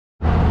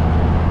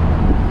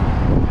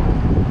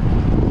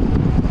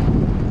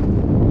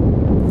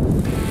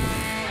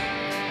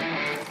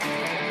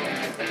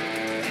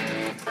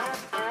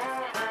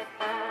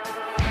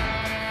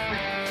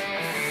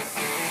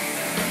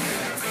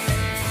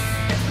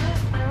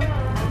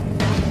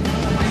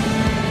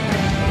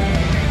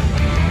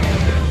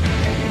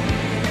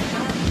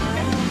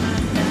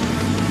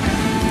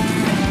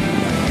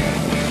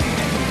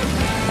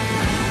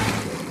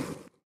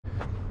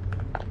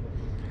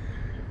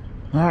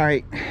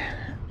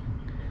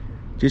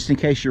Just in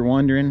case you're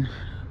wondering,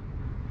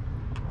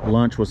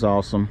 lunch was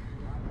awesome.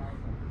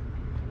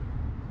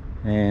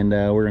 And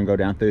we're gonna go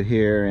down through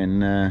here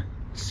and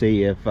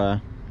see if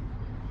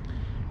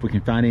we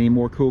can find any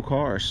more cool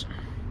cars.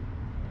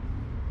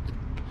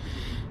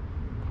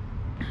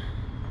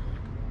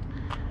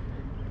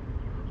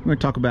 We're gonna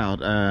talk about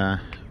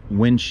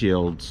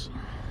windshields.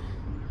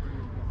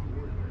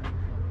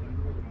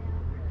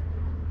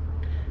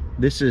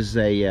 This is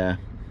a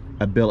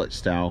billet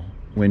style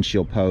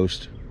windshield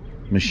post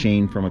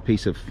machined from a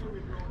piece of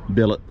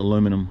billet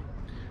aluminum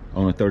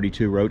on a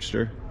 32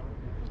 Roadster.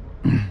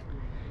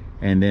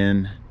 And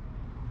then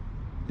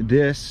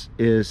this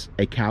is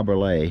a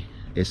cabriolet.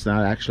 It's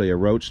not actually a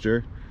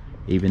Roadster,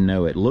 even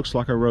though it looks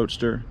like a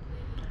Roadster.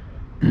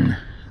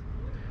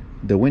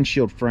 The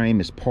windshield frame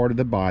is part of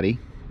the body,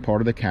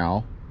 part of the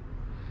cowl,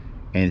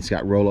 and it's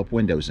got roll-up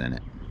windows in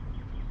it.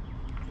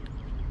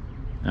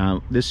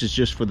 This is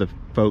just for the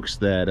folks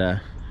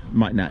that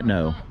might not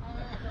know.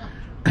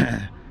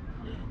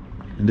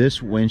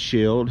 This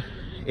windshield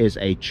is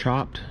a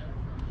chopped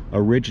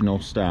original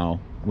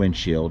style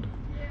windshield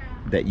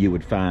that you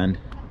would find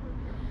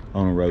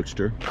on a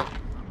Roadster.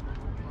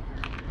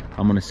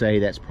 I'm gonna say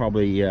that's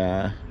probably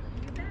a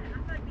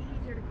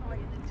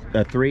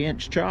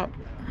 3-inch chop.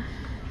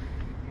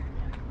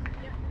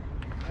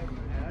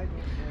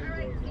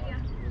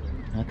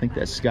 I think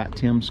that's Scott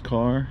Tim's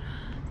car.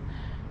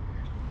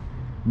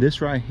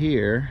 This right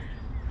here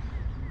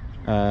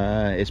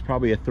is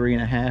probably a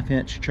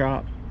 3.5-inch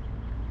chop.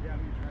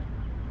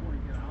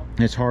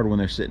 It's hard when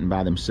they're sitting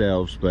by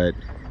themselves, but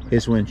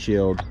his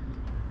windshield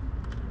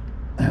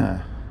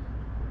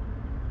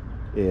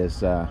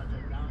is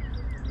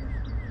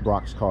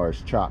Brock's car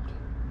is chopped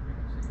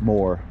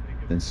more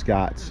than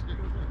Scott's.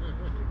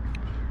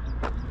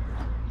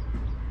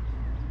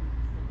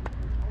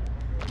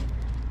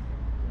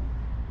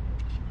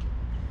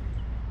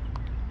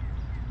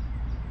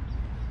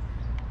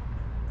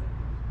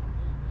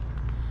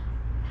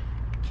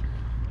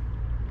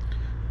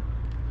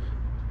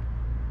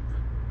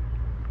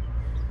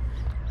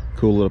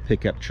 Cool little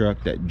pickup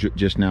truck that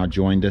just now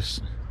joined us.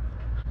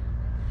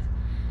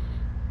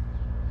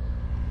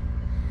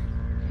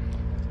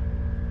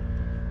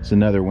 It's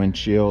another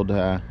windshield,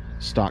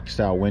 stock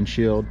style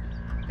windshield,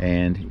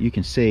 and you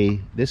can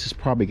see this has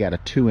probably got a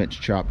 2-inch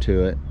chop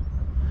to it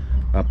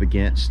up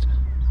against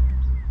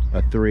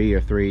a 3 or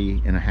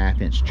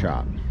 3.5-inch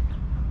chop.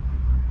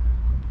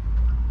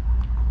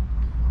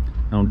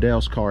 On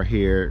Dale's car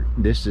here,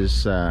 this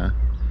is the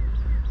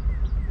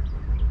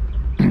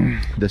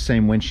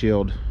same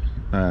windshield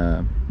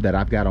that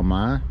I've got on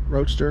my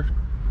Roadster,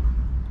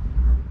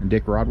 and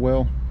Dick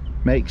Rodwell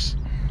makes.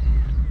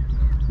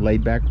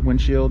 Laid back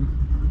windshield.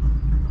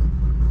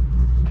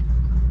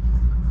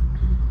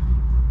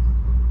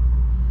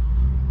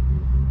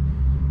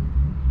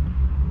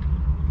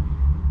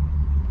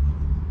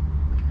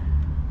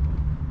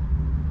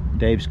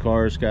 Dave's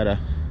car's got a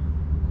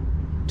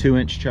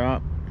 2-inch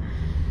chop.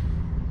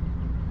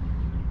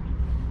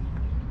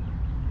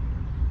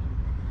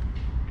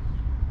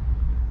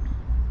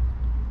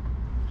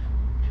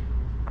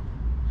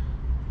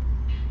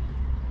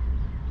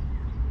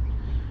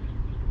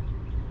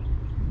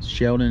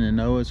 Sheldon and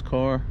Noah's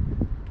car.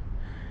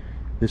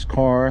 This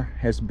car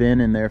has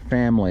been in their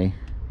family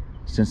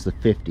since the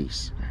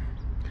 50s,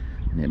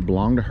 and it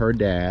belonged to her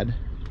dad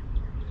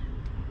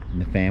and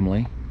the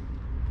family.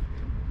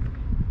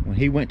 When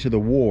he went to the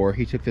war,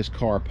 he took this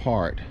car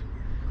apart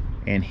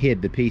and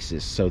hid the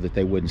pieces so that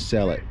they wouldn't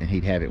sell it, and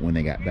he'd have it when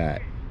they got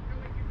back.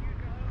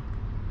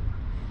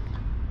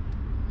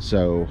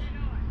 So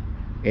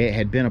it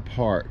had been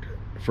apart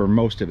for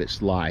most of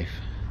its life.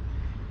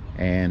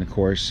 And of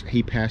course,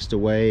 he passed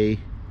away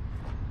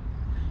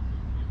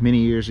many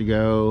years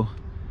ago,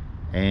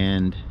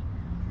 and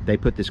they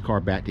put this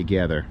car back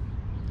together.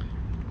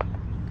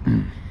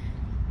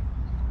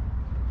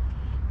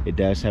 It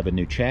does have a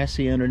new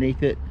chassis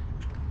underneath it,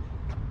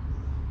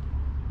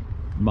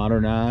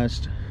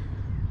 modernized.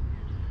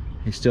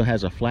 It still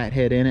has a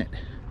flathead in it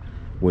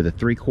with a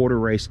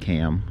 3/4 race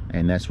cam,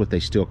 and that's what they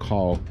still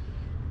call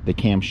the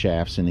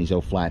camshafts in these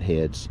old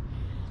flatheads.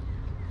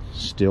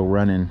 Still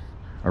running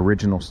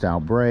original style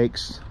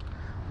brakes,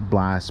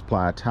 Bly's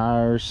ply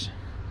tires.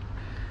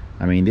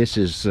 I mean, this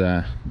is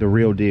the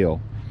real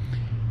deal.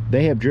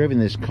 They have driven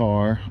this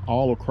car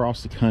all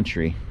across the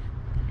country,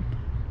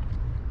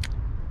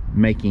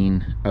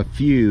 making a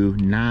few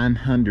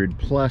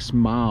 900+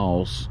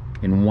 miles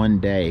in one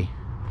day.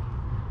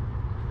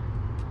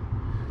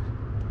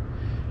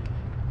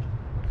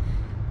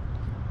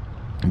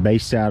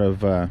 Based out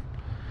of the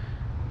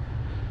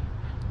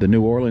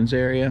New Orleans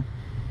area.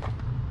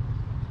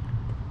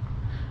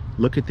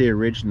 Look at the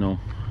original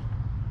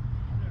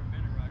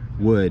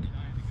wood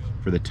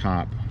for the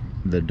top,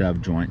 the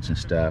dove joints and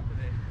stuff.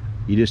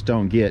 You just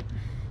don't get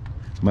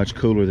much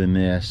cooler than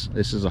this.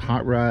 This is a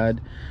hot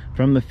rod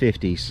from the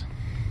 50s,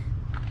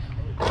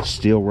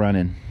 still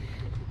running.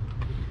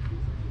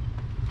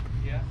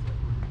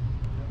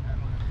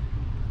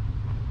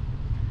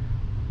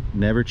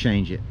 Never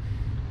change it.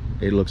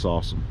 It looks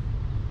awesome.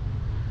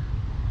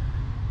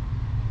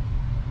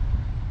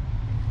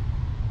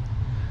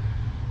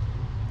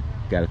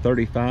 Got a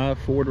 35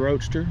 Ford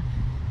Roadster,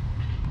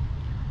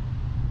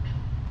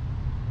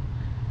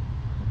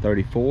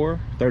 34,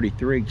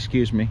 33,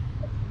 excuse me.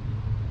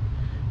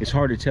 It's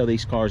hard to tell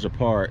these cars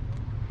apart.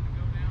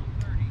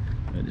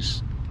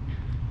 It's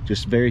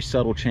just very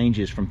subtle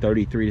changes from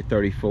 33 to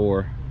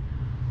 34.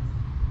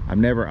 I've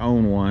never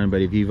owned one,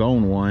 but if you've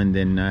owned one,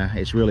 then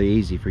it's really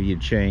easy for you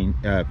to change,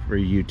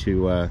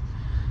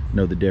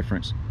 know the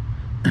difference.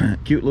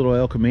 Cute little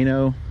El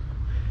Camino.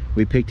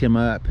 We picked him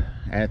up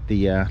at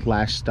the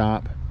last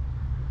stop.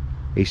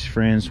 He's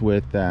friends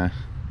with the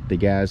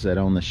guys that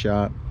own the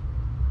shop.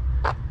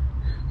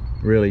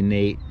 Really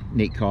neat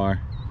car.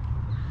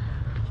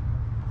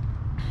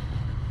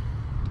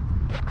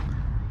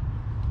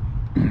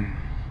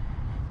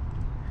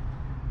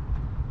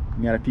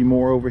 Got a few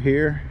more over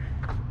here.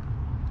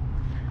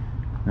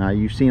 Now,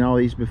 you've seen all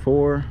these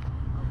before.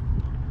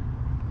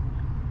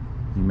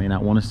 You may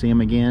not want to see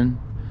them again.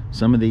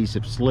 Some of these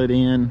have slid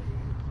in.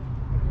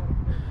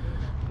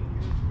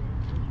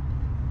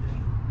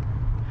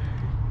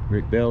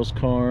 Rick Bell's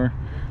car.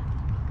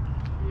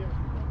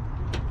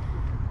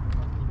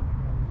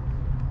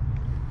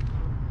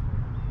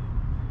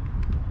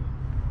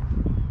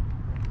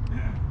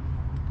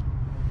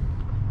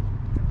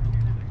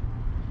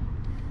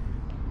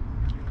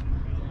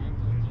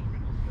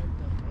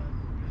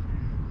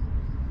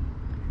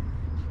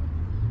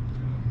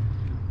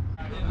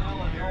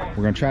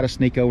 We're going to try to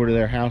sneak over to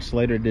their house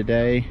later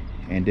today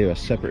and do a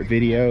separate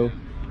video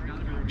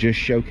just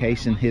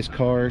showcasing his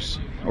cars,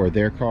 or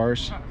their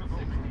cars.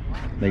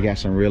 They got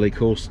some really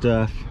cool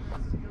stuff.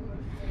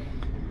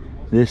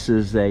 This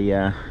is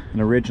an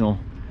original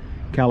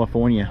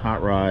California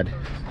hot rod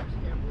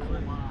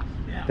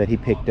that he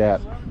picked up.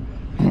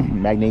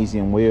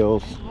 Magnesium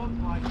wheels.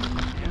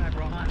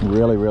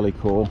 Really, really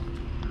cool.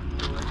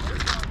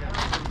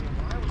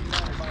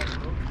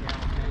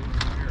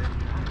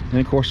 And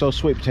of course, old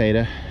Sweet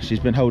Potato, she's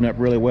been holding up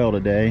really well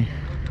today.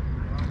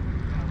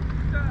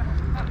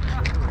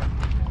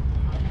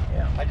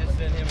 Yeah, I just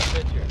sent him a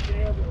picture.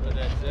 But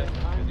that's it,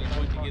 because he's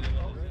going to get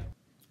another.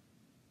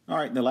 All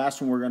right, and the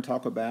last one we're going to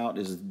talk about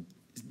is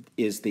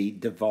the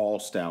Duval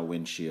style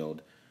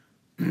windshield.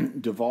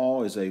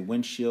 Duval is a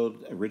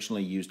windshield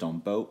originally used on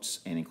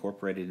boats and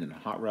incorporated into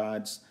hot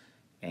rods,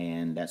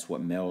 and that's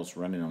what Mel's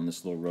running on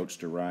this little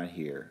Roadster right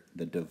here,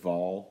 the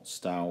Duval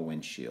style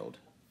windshield.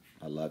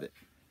 I love it.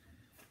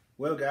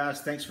 Well, guys,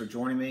 thanks for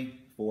joining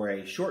me for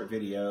a short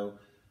video.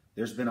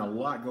 There's been a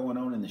lot going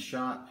on in the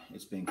shop.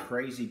 It's been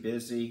crazy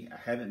busy. I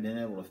haven't been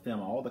able to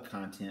film all the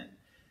content,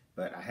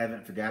 but I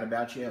haven't forgot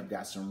about you. I've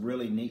got some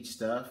really neat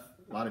stuff,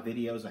 a lot of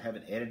videos I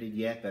haven't edited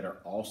yet that are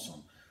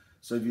awesome.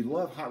 So if you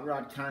love hot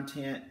rod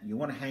content, you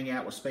want to hang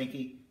out with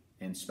Spanky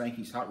and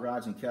Spanky's Hot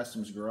Rods and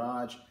Customs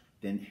Garage,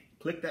 then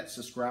click that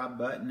subscribe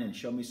button and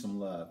show me some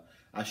love.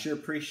 I sure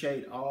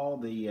appreciate all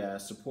the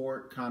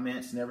support,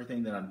 comments, and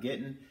everything that I'm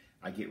getting.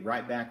 I get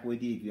right back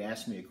with you if you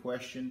ask me a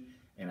question,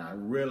 and I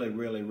really,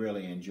 really,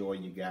 really enjoy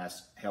you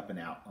guys helping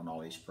out on all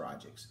these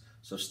projects.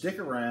 So stick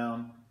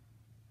around,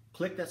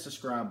 click that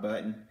subscribe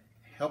button,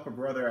 help a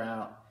brother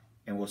out,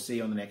 and we'll see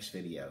you on the next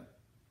video.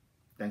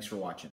 Thanks for watching.